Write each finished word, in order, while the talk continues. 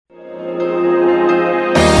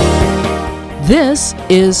This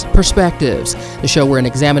is Perspectives, the show where an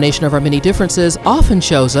examination of our many differences often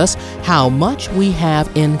shows us how much we have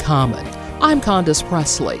in common. I'm Candace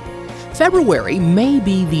Presley. February may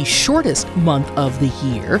be the shortest month of the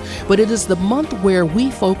year, but it is the month where we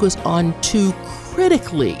focus on two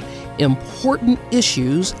critically important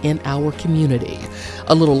issues in our community.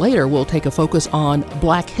 A little later, we'll take a focus on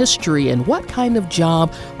Black history and what kind of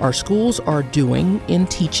job our schools are doing in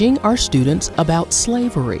teaching our students about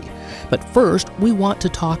slavery. But first, we want to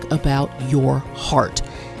talk about your heart,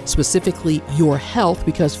 specifically your health,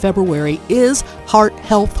 because February is Heart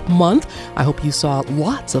Health Month. I hope you saw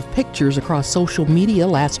lots of pictures across social media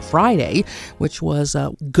last Friday, which was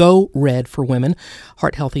Go Red for Women,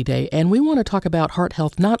 Heart Healthy Day. And we want to talk about heart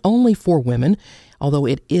health not only for women, although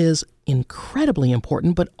it is incredibly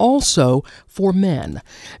important, but also for men.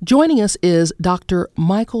 Joining us is Dr.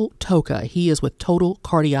 Michael Toka. He is with Total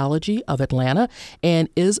Cardiology of Atlanta and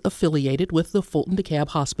is affiliated with the Fulton DeKalb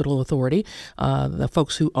Hospital Authority, the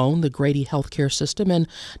folks who own the Grady Healthcare System. And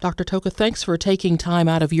Dr. Toka, thanks for taking time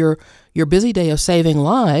out of your busy day of saving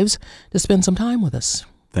lives to spend some time with us.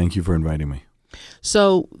 Thank you for inviting me.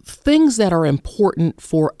 So, things that are important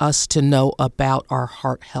for us to know about our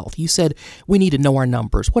heart health. You said we need to know our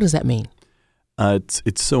numbers. What does that mean?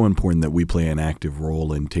 It's so important that we play an active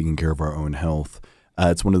role in taking care of our own health.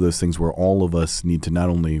 It's one of those things where all of us need to not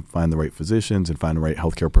only find the right physicians and find the right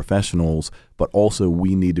healthcare professionals, but also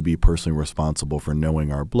we need to be personally responsible for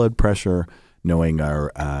knowing our blood pressure, knowing our,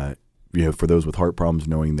 for those with heart problems,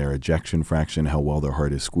 knowing their ejection fraction, how well their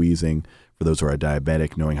heart is squeezing. For those who are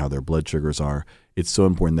diabetic, knowing how their blood sugars are. It's so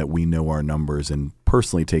important that we know our numbers and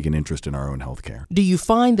personally take an interest in our own health care. Do you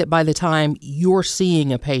find that by the time you're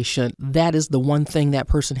seeing a patient, that is the one thing that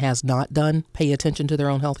person has not done, pay attention to their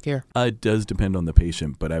own health care? It does depend on the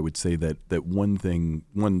patient, but I would say that one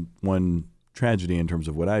tragedy in terms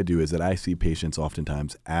of what I do is that I see patients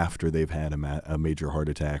oftentimes after they've had a major heart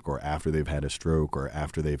attack or after they've had a stroke or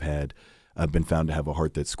after they've had been found to have a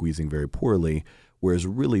heart that's squeezing very poorly. Whereas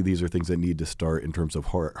really these are things that need to start in terms of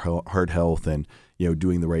heart health and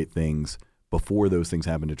doing the right things before those things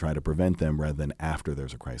happen to try to prevent them rather than after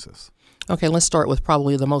there's a crisis. Okay, let's start with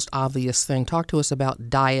probably the most obvious thing. Talk to us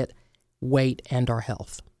about diet, weight, and our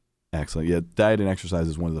health. Excellent. Yeah, diet and exercise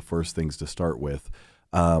is one of the first things to start with.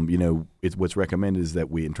 It's what's recommended is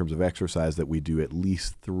that we, in terms of exercise, that we do at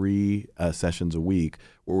least 3 sessions a week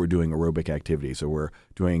where we're doing aerobic activity. So we're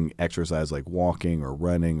doing exercise like walking or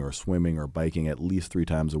running or swimming or biking at least 3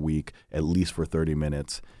 times a week, at least for 30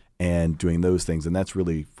 minutes, and doing those things. And that's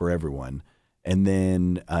really for everyone. And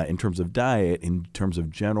then in terms of diet, in terms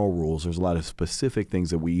of general rules, there's a lot of specific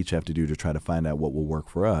things that we each have to do to try to find out what will work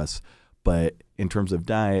for us. But in terms of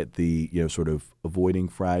diet, sort of avoiding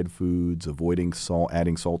fried foods, avoiding salt,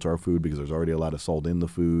 adding salt to our food because there's already a lot of salt in the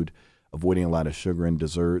food, avoiding a lot of sugar and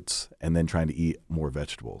desserts, and then trying to eat more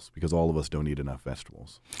vegetables because all of us don't eat enough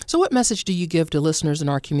vegetables. So what message do you give to listeners in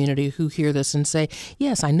our community who hear this and say,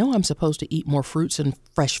 yes, I know I'm supposed to eat more fruits and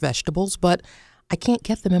fresh vegetables, but I can't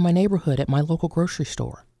get them in my neighborhood at my local grocery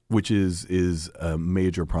store? Which is a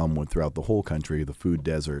major problem throughout the whole country, the food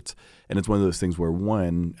deserts. And it's one of those things where,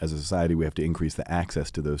 one, as a society, we have to increase the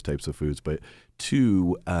access to those types of foods. But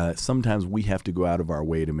two, sometimes we have to go out of our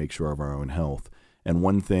way to make sure of our own health. And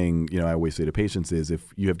one thing, I always say to patients is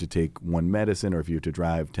if you have to take one medicine or if you have to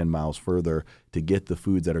drive 10 miles further to get the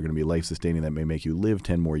foods that are going to be life-sustaining that may make you live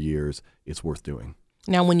 10 more years, it's worth doing.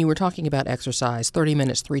 Now, when you were talking about exercise, 30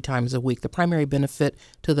 minutes 3 times a week, the primary benefit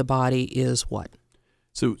to the body is what?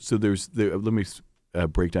 So let me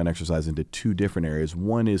break down exercise into 2 different areas.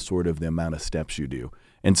 One is sort of the amount of steps you do.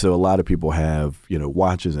 And so a lot of people have,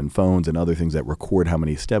 watches and phones and other things that record how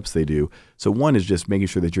many steps they do. So one is just making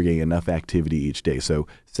sure that you're getting enough activity each day. So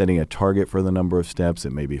setting a target for the number of steps.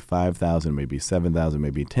 It may be 5,000, maybe 7,000,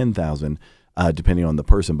 maybe 10,000, depending on the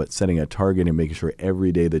person. But setting a target and making sure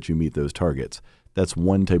every day that you meet those targets. That's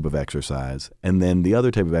one type of exercise. And then the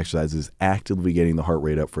other type of exercise is actively getting the heart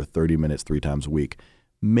rate up for 30 minutes 3 times a week.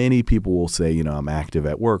 Many people will say, I'm active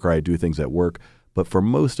at work or I do things at work. But for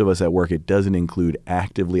most of us at work, it doesn't include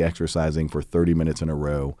actively exercising for 30 minutes in a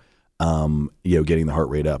row, getting the heart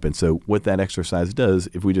rate up. And so what that exercise does,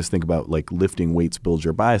 if we just think about like lifting weights builds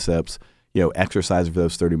your biceps, exercise for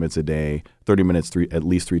those 30 minutes a day, 30 minutes at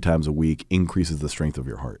least 3 times a week increases the strength of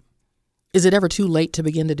your heart. Is it ever too late to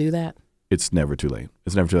begin to do that? It's never too late.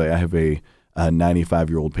 It's never too late. I have a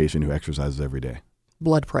 95-year-old patient who exercises every day.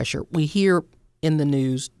 Blood pressure. We hear in the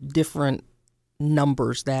news different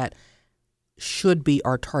numbers that should be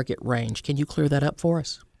our target range. Can you clear that up for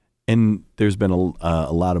us? And there's been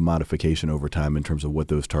a lot of modification over time in terms of what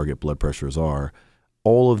those target blood pressures are. a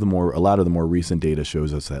lot of the more recent data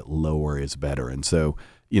shows us that lower is better. And so,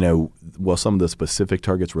 while some of the specific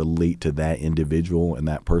targets relate to that individual and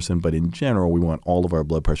that person, but in general, we want all of our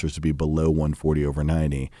blood pressures to be below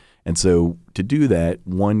 140/90. And so to do that,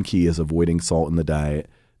 one key is avoiding salt in the diet.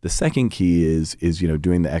 The second key is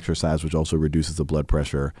doing the exercise, which also reduces the blood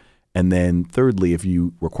pressure. And then thirdly, if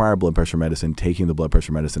you require blood pressure medicine, taking the blood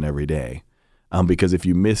pressure medicine every day. Because if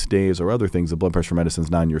you miss days or other things, the blood pressure medicine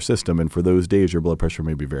is not in your system. And for those days, your blood pressure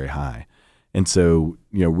may be very high. And so,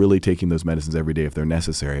 really taking those medicines every day if they're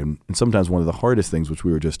necessary. And sometimes one of the hardest things, which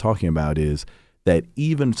we were just talking about, is that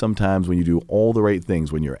even sometimes when you do all the right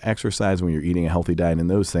things, when you're exercising, when you're eating a healthy diet and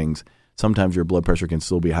those things, sometimes your blood pressure can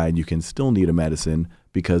still be high and you can still need a medicine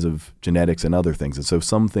because of genetics and other things. And so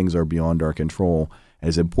some things are beyond our control. And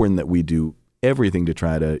it's important that we do everything to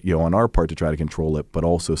try to, on our part to try to control it, but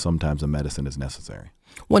also sometimes a medicine is necessary.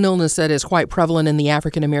 One illness that is quite prevalent in the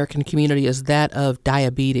African American community is that of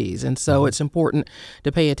diabetes. And so it's important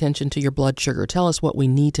to pay attention to your blood sugar. Tell us what we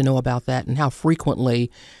need to know about that and how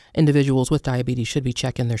frequently individuals with diabetes should be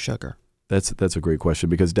checking their sugar. That's a great question,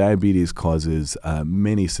 because diabetes causes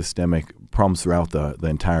many systemic problems throughout the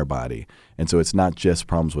entire body. And so it's not just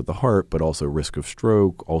problems with the heart, but also risk of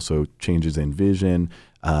stroke, also changes in vision,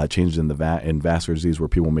 changes in in vascular disease where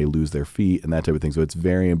people may lose their feet and that type of thing. So it's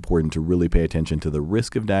very important to really pay attention to the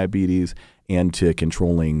risk of diabetes and to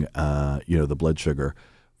controlling the blood sugar.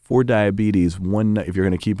 For diabetes, if you're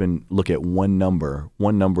going to look at one number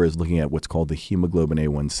is looking at what's called the hemoglobin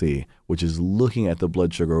A1C, which is looking at the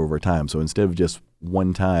blood sugar over time. So instead of just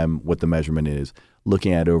one time what the measurement is,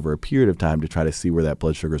 looking at over a period of time to try to see where that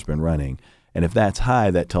blood sugar has been running. And if that's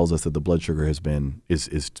high, that tells us that the blood sugar has been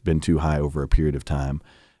too high over a period of time.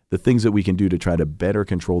 The things that we can do to try to better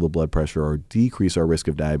control the blood pressure or decrease our risk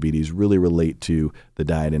of diabetes really relate to the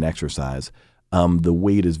diet and exercise. The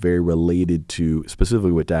weight is very related to,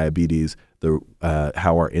 specifically with diabetes, how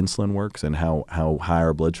our insulin works and how high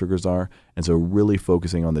our blood sugars are. And so really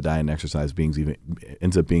focusing on the diet and exercise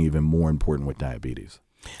ends up being even more important with diabetes.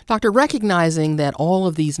 Doctor, recognizing that all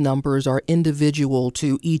of these numbers are individual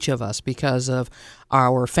to each of us because of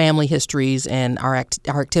our family histories and our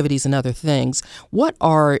activities and other things, what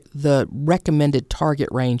are the recommended target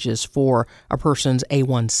ranges for a person's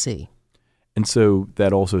A1C? And so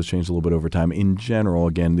that also has changed a little bit over time. In general,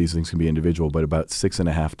 again, these things can be individual, but about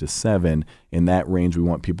 6.5 to 7, in that range, we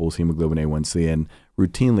want people's hemoglobin A1C. And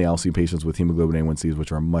routinely, I'll see patients with hemoglobin A1Cs,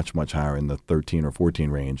 which are much, much higher in the 13 or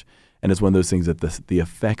 14 range. And it's one of those things that the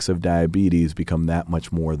effects of diabetes become that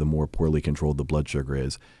much more the more poorly controlled the blood sugar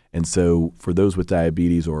is. And so for those with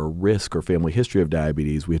diabetes or a risk or family history of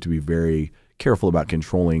diabetes, we have to be very careful about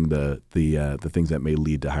controlling the things that may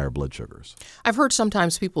lead to higher blood sugars. I've heard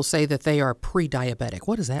sometimes people say that they are pre-diabetic.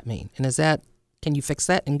 What does that mean? And can you fix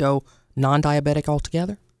that and go non-diabetic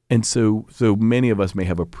altogether? And so many of us may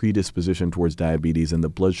have a predisposition towards diabetes, and the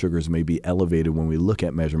blood sugars may be elevated when we look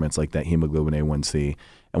at measurements like that hemoglobin A1C.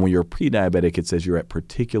 And when you're pre-diabetic, it says you're at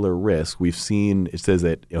particular risk. It says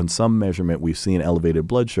that on some measurement, we've seen elevated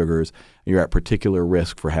blood sugars, and you're at particular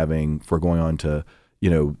risk for going on to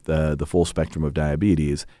the full spectrum of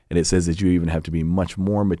diabetes. And it says that you even have to be much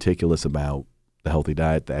more meticulous about the healthy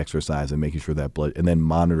diet, the exercise, and making sure that and then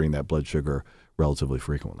monitoring that blood sugar relatively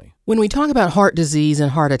frequently. When we talk about heart disease and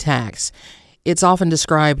heart attacks, it's often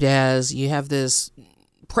described as you have this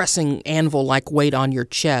pressing anvil-like weight on your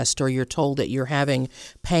chest, or you're told that you're having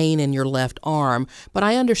pain in your left arm. But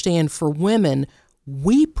I understand for women,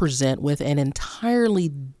 we present with an entirely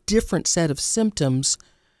different set of symptoms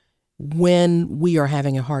when we are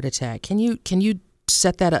having a heart attack. Can you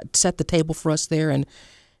set the table for us there and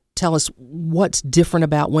tell us what's different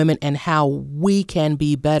about women and how we can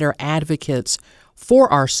be better advocates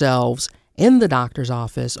for ourselves in the doctor's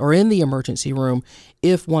office or in the emergency room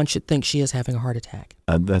if one should think she is having a heart attack?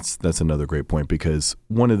 That's another great point, because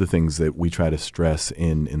one of the things that we try to stress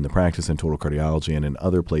in the practice in total cardiology and in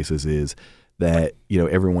other places is that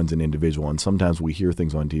everyone's an individual, and sometimes we hear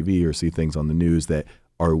things on TV or see things on the news that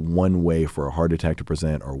are one way for a heart attack to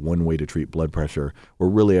present or one way to treat blood pressure, where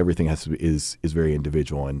really everything is very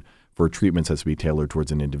individual, and for treatments has to be tailored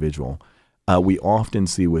towards an individual. We often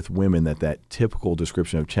see with women that typical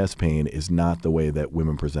description of chest pain is not the way that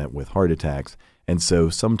women present with heart attacks. And so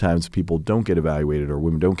sometimes people don't get evaluated, or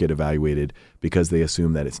women don't get evaluated because they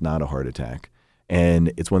assume that it's not a heart attack.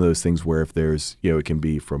 And it's one of those things where if there's, it can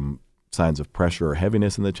be from signs of pressure or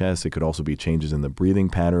heaviness in the chest. It could also be changes in the breathing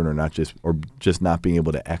pattern, or just not being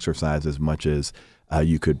able to exercise as much as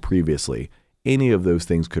you could previously. Any of those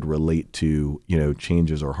things could relate to,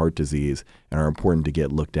 changes or heart disease, and are important to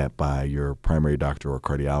get looked at by your primary doctor or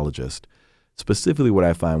cardiologist. specifically what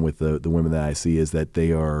I find with the women that I see is that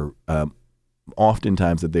they are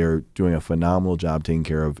oftentimes that they're doing a phenomenal job taking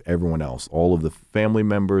care of everyone else, all of the family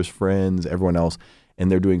members, friends, everyone else, and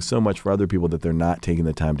they're doing so much for other people that they're not taking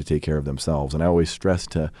the time to take care of themselves. And I always stress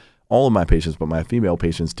to all of my patients, but my female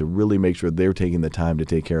patients, to really make sure they're taking the time to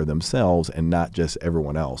take care of themselves and not just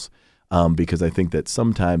everyone else. Because I think that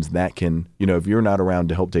sometimes that can, if you're not around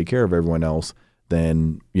to help take care of everyone else,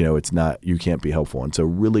 then, you can't be helpful. And so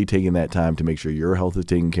really taking that time to make sure your health is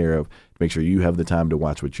taken care of, make sure you have the time to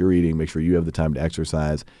watch what you're eating, make sure you have the time to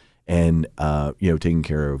exercise, and, taking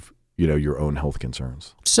care of, your own health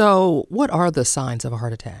concerns. So what are the signs of a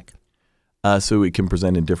heart attack? So it can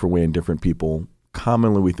present in different way in different people.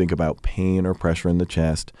 Commonly, we think about pain or pressure in the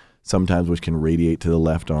chest, sometimes which can radiate to the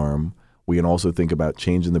left arm. We can also think about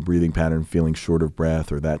change in the breathing pattern, feeling short of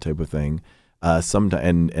breath or that type of thing.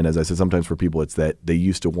 Sometimes, and as I said, sometimes for people, it's that they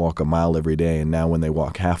used to walk a mile every day, and now when they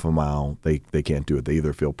walk half a mile, they can't do it. They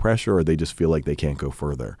either feel pressure or they just feel like they can't go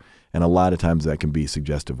further. And a lot of times that can be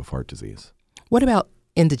suggestive of heart disease. What about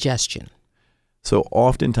indigestion? So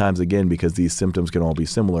oftentimes, again, because these symptoms can all be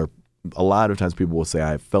similar, a lot of times people will say,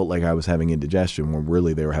 I felt like I was having indigestion when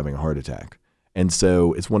really they were having a heart attack. And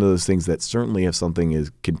so it's one of those things that certainly if something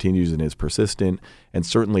continues and is persistent, and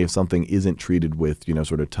certainly if something isn't treated with,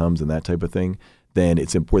 sort of Tums and that type of thing, then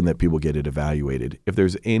it's important that people get it evaluated. If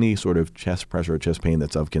there's any sort of chest pressure or chest pain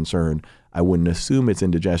that's of concern, I wouldn't assume it's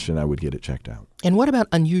indigestion. I would get it checked out. And what about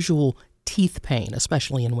unusual teeth pain,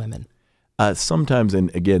 especially in women? Sometimes, and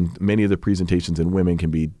again, many of the presentations in women can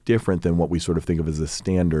be different than what we sort of think of as a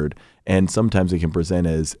standard, and sometimes it can present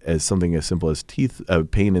as something as simple as teeth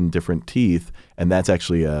pain in different teeth, and that's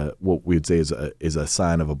actually what we would say is a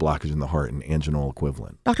sign of a blockage in the heart, an anginal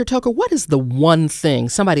equivalent. Dr. Toka, what is the one thing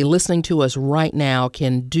somebody listening to us right now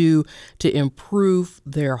can do to improve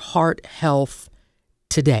their heart health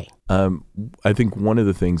today? I think one of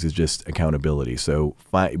the things is just accountability. So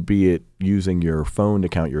be it using your phone to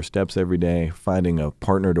count your steps every day, finding a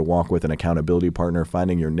partner to walk with, an accountability partner,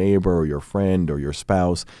 finding your neighbor or your friend or your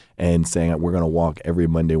spouse and saying, we're going to walk every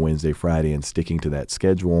Monday, Wednesday, Friday, and sticking to that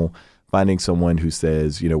schedule. Finding someone who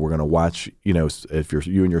says, we're going to watch, if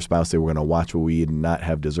you and your spouse say we're going to watch what we eat and not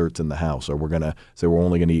have desserts in the house, or we're going to say we're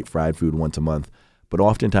only going to eat fried food once a month. But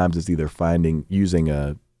oftentimes it's either using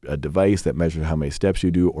a device that measures how many steps you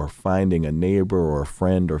do, or finding a neighbor or a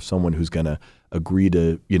friend or someone who's going to agree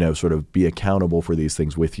to, sort of be accountable for these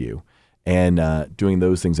things with you. And doing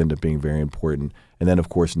those things end up being very important. And then, of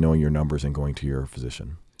course, knowing your numbers and going to your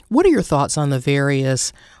physician. What are your thoughts on the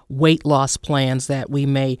various weight loss plans that we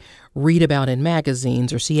may read about in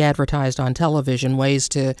magazines or see advertised on television, ways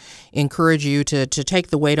to encourage you to take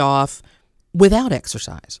the weight off without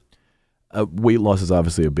exercise? Weight loss is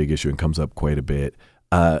obviously a big issue and comes up quite a bit.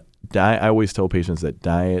 I always tell patients that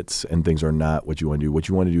diets and things are not what you want to do. What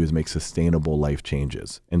you want to do is make sustainable life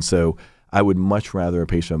changes. And so I would much rather a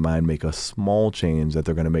patient of mine make a small change that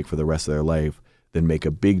they're going to make for the rest of their life than make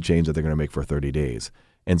a big change that they're going to make for 30 days.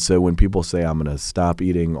 And so when people say, I'm going to stop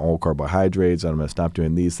eating all carbohydrates, I'm going to stop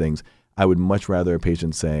doing these things, I would much rather a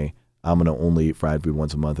patient say, I'm going to only eat fried food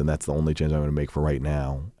once a month, and that's the only change I'm going to make for right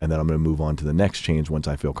now. And then I'm going to move on to the next change once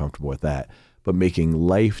I feel comfortable with that. But making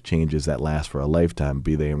life changes that last for a lifetime,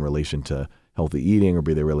 be they in relation to healthy eating or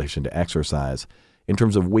be they in relation to exercise. In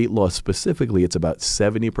terms of weight loss specifically, it's about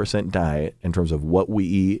 70% diet in terms of what we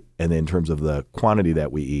eat and in terms of the quantity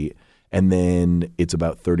that we eat. And then it's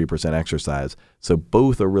about 30% exercise. So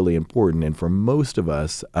both are really important. And for most of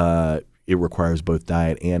us, it requires both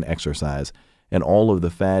diet and exercise. And all of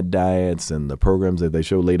the fad diets and the programs that they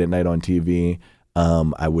show late at night on TV,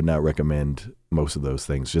 I would not recommend most of those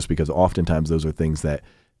things, just because oftentimes those are things that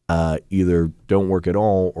either don't work at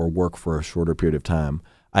all or work for a shorter period of time.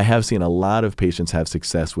 I have seen a lot of patients have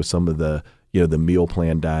success with some of the meal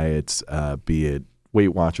plan diets, be it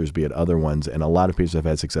Weight Watchers, be it other ones, and a lot of patients have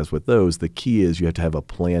had success with those. The key is you have to have a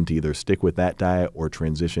plan to either stick with that diet or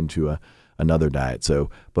transition to another diet.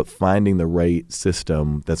 But finding the right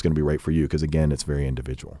system that's going to be right for you, because again, it's very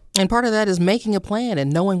individual. And part of that is making a plan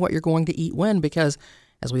and knowing what you're going to eat when, because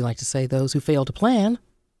as we like to say, those who fail to plan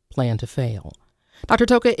to fail. Dr.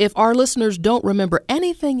 Toka, if our listeners don't remember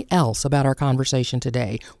anything else about our conversation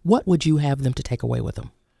today, what would you have them to take away with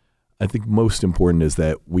them? I think most important is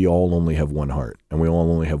that we all only have one heart and we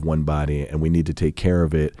all only have one body, and we need to take care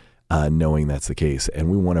of it knowing that's the case. And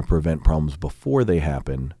we want to prevent problems before they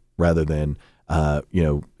happen rather than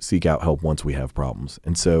seek out help once we have problems.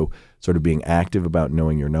 And so sort of being active about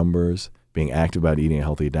knowing your numbers, being active about eating a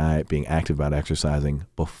healthy diet, being active about exercising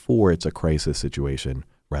before it's a crisis situation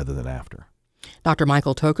rather than after. Dr.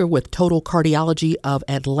 Michael Toker with Total Cardiology of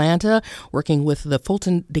Atlanta, working with the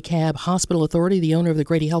Fulton DeKalb Hospital Authority, the owner of the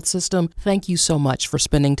Grady Health System. Thank you so much for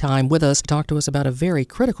spending time with us to talk to us about a very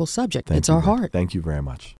critical subject. It's our heart. Thank you very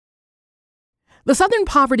much. The Southern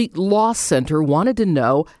Poverty Law Center wanted to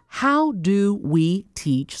know, how do we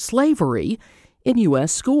teach slavery in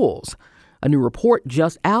U.S. schools? A new report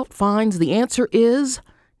just out finds the answer is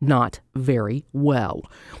not very well.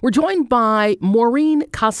 We're joined by Maureen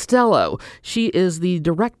Costello. She is the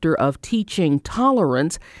Director of Teaching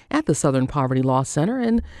Tolerance at the Southern Poverty Law Center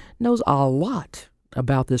and knows a lot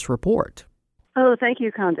about this report. Oh, thank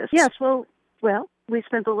you, Candace. Yes, well, we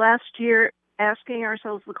spent the last year asking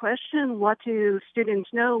ourselves the question, what do students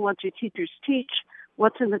know, what do teachers teach,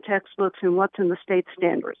 what's in the textbooks, and what's in the state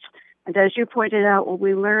standards? And as you pointed out, what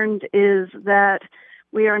we learned is that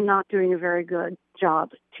we are not doing a very good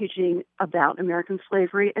job teaching about American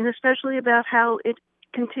slavery, and especially about how it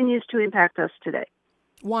continues to impact us today.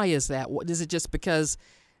 Why is that? Is it just because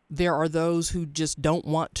there are those who just don't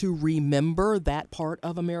want to remember that part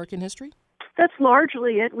of American history? That's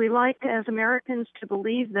largely it. We like, as Americans, to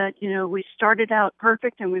believe that, we started out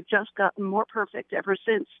perfect and we've just gotten more perfect ever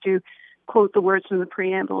since, to quote the words from the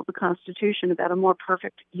preamble of the Constitution about a more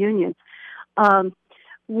perfect union.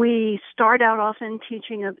 We start out often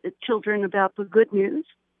teaching children about the good news,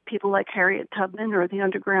 people like Harriet Tubman or the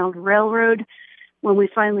Underground Railroad. When we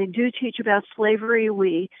finally do teach about slavery,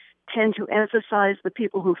 we tend to emphasize the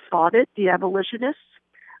people who fought it, the abolitionists.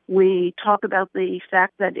 We talk about the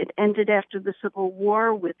fact that it ended after the Civil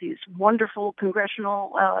War with these wonderful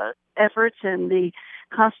congressional efforts and the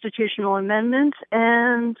constitutional amendments,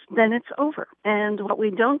 and then it's over. And what we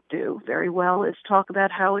don't do very well is talk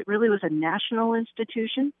about how it really was a national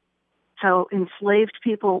institution, how enslaved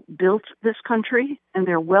people built this country and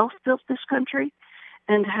their wealth built this country,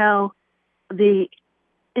 and how the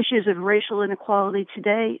issues of racial inequality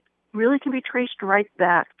today really can be traced right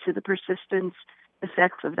back to the persistent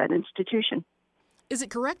effects of that institution. Is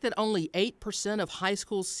it correct that only 8% of high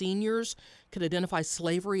school seniors could identify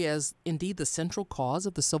slavery as indeed the central cause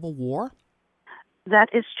of the Civil War? That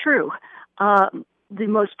is true. The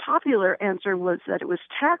most popular answer was that it was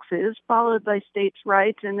taxes, followed by states'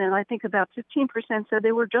 rights, and then I think about 15% said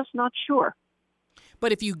they were just not sure.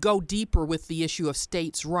 But if you go deeper with the issue of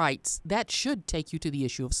states' rights, that should take you to the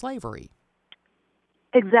issue of slavery.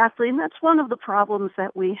 Exactly, and that's one of the problems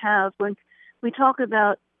that we have when we talk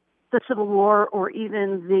about the Civil War or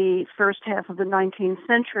even the first half of the 19th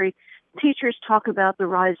century. Teachers talk about the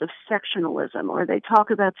rise of sectionalism, or they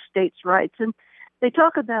talk about states' rights, and they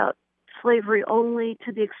talk about slavery only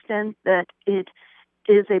to the extent that it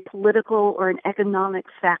is a political or an economic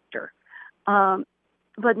factor,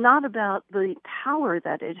 but not about the power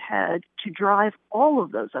that it had to drive all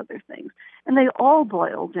of those other things. And they all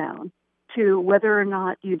boil down to whether or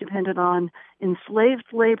not you depended on enslaved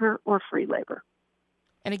labor or free labor.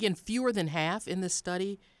 And again, fewer than half in this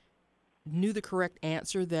study knew the correct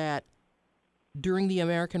answer, that during the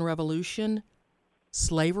American Revolution,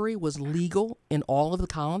 slavery was legal in all of the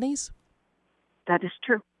colonies? That is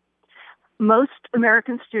true. Most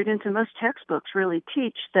American students and most textbooks really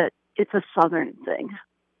teach that it's a Southern thing.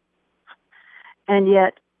 And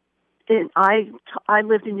yet, I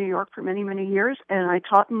lived in New York for many, many years, and I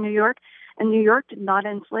taught in New York, and New York did not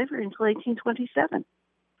end slavery until 1827.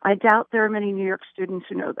 I doubt there are many New York students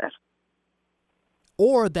who know that.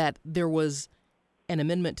 Or that there was an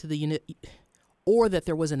amendment to the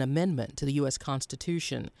U.S.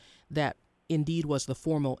 Constitution that indeed was the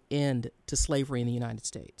formal end to slavery in the United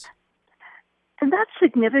States. And that's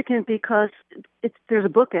significant because there's a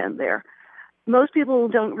bookend there. Most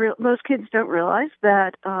kids don't realize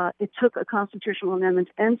that it took a constitutional amendment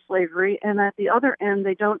to end slavery, and at the other end,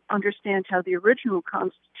 they don't understand how the original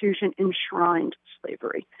Constitution enshrined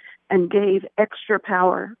slavery and gave extra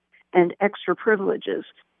power and extra privileges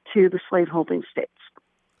to the slaveholding states.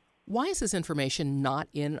 Why is this information not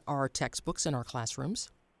in our textbooks in our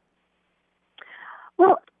classrooms?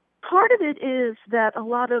 Well, part of it is that a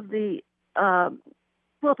lot of the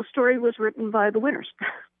story was written by the winners.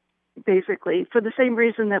 Basically, for the same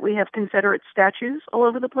reason that we have Confederate statues all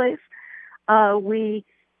over the place. We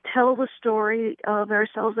tell the story of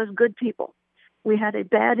ourselves as good people. We had a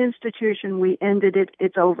bad institution, we ended it,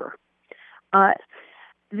 it's over.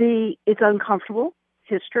 It's uncomfortable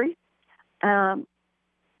history.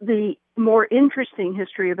 The more interesting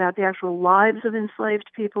history about the actual lives of enslaved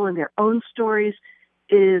people and their own stories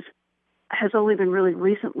has only been really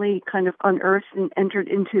recently kind of unearthed and entered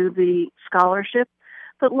into the scholarship.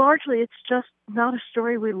 But largely, it's just not a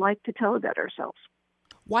story we like to tell about ourselves.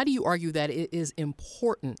 Why do you argue that it is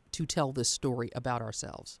important to tell this story about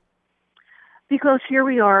ourselves? Because here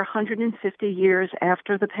we are 150 years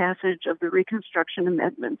after the passage of the Reconstruction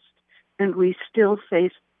Amendments, and we still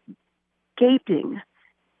face gaping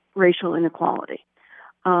racial inequality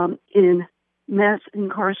in mass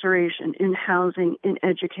incarceration, in housing, in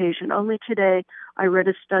education. Only today I read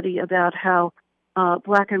a study about how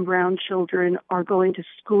Black and brown children are going to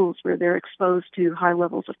schools where they're exposed to high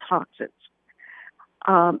levels of toxins.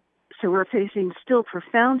 So we're facing still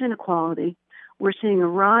profound inequality. We're seeing a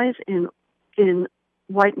rise in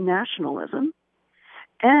white nationalism.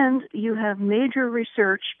 And you have major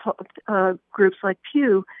research groups like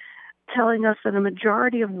Pew telling us that a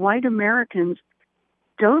majority of white Americans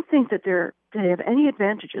don't think that they have any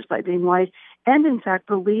advantages by being white, and in fact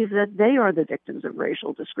believe that they are the victims of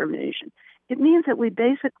racial discrimination. It means that we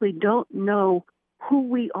basically don't know who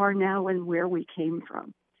we are now and where we came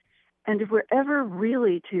from. And if we're ever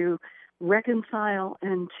really to reconcile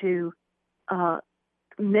and to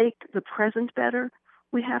make the present better,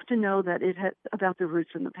 we have to know that it has about the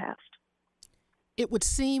roots in the past. It would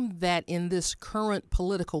seem that in this current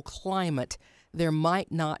political climate, there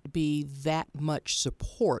might not be that much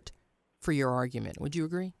support for your argument. Would you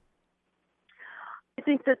agree? I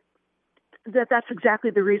think that's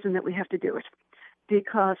exactly the reason that we have to do it,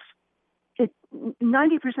 because 90%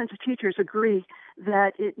 of teachers agree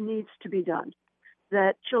that it needs to be done,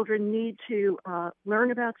 that children need to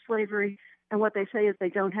learn about slavery, and what they say is they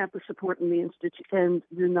don't have the support and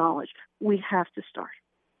the knowledge. We have to start.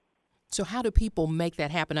 So how do people make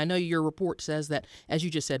that happen? I know your report says that, as you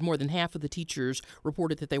just said, more than half of the teachers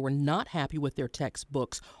reported that they were not happy with their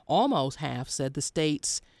textbooks. Almost half said the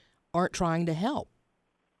states aren't trying to help.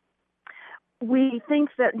 We think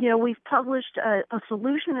that, we've published a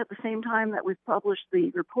solution at the same time that we've published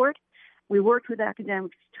the report. We worked with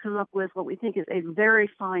academics to come up with what we think is a very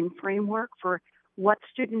fine framework for what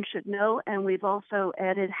students should know, and we've also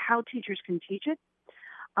added how teachers can teach it.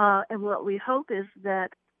 And what we hope is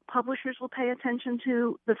that publishers will pay attention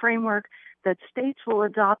to the framework, that states will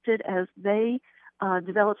adopt it as they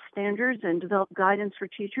develop standards and develop guidance for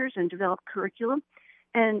teachers and develop curriculum.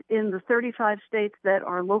 And in the 35 states that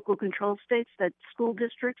are local control states, that school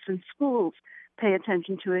districts and schools pay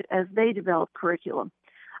attention to it as they develop curriculum.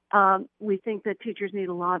 We think that teachers need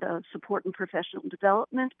a lot of support and professional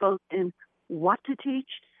development, both in what to teach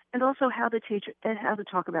and also how to teach and how to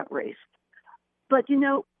talk about race. But,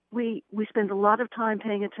 we spend a lot of time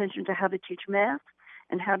paying attention to how to teach math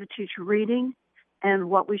and how to teach reading and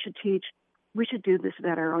what we should teach. We should do this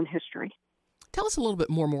about our own history. Tell us a little bit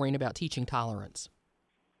more, Maureen, about teaching tolerance.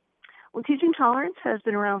 Well, teaching tolerance has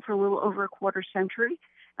been around for a little over a quarter century.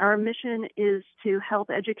 Our mission is to help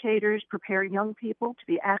educators prepare young people to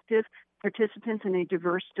be active participants in a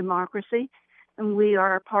diverse democracy. And we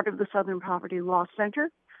are part of the Southern Poverty Law Center.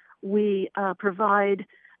 We provide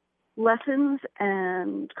lessons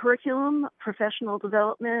and curriculum, professional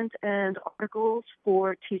development, and articles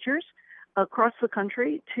for teachers across the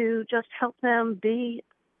country to just help them be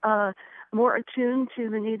more attuned to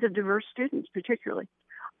the needs of diverse students, particularly.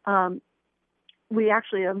 We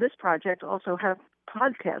actually, on this project, also have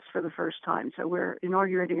podcasts for the first time, so we're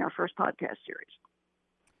inaugurating our first podcast series.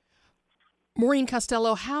 Maureen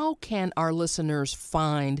Costello, how can our listeners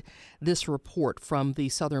find this report from the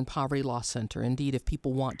Southern Poverty Law Center, indeed, if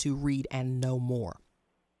people want to read and know more?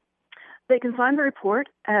 They can find the report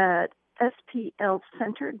at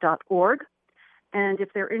splcenter.org. And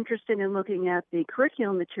if they're interested in looking at the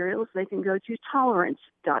curriculum materials, they can go to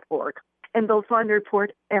tolerance.org. And they'll find the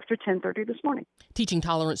report after 10:30 this morning. Teaching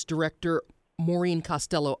Tolerance Director Maureen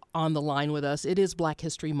Costello on the line with us. It is Black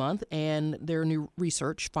History Month, and their new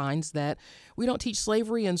research finds that we don't teach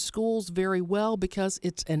slavery in schools very well because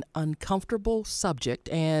it's an uncomfortable subject.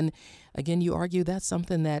 And again, you argue that's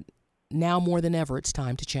something that now more than ever it's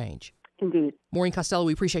time to change. Indeed. Maureen Costello,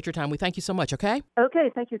 we appreciate your time. We thank you so much, okay?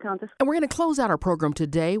 Okay, thank you, Countess. And we're going to close out our program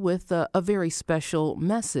today with a very special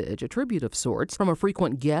message, a tribute of sorts, from a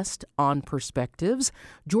frequent guest on Perspectives,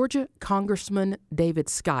 Georgia Congressman David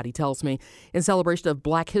Scott. He tells me, in celebration of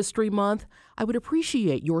Black History Month, I would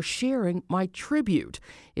appreciate your sharing my tribute.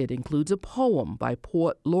 It includes a poem by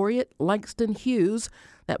Poet Laureate Langston Hughes,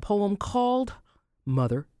 that poem called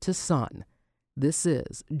Mother to Son. This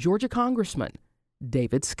is Georgia Congressman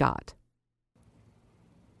David Scott.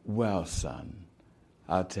 Well, son,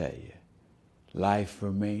 I'll tell you, life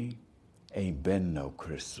for me ain't been no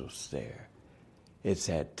crystal stair. It's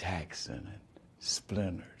had tacks in it,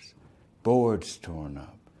 splinters, boards torn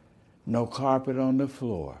up, no carpet on the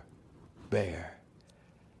floor, bare.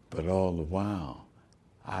 But all the while,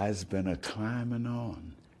 I's been a-climbing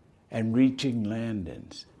on and reaching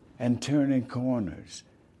landings and turning corners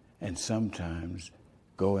and sometimes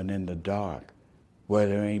going in the dark where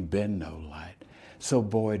there ain't been no light. So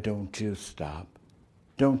boy, don't you stop.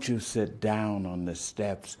 Don't you sit down on the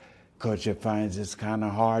steps 'cause you find it's kind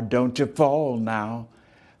of hard. Don't you fall now,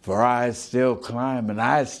 for I's still climbing,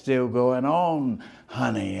 I's still going on,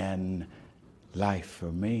 honey, and life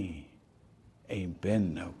for me ain't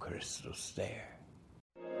been no crystal stair.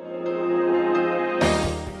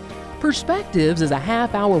 Perspectives is a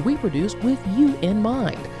half hour we produce with you in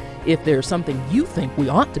mind. If there's something you think we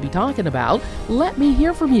ought to be talking about, let me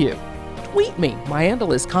hear from you. Tweet me. My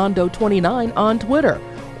handle is Condo29 on Twitter,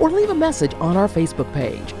 or leave a message on our Facebook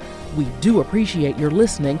page. We do appreciate your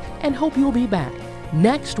listening and hope you'll be back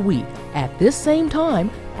next week at this same time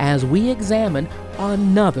as we examine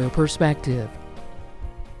another perspective.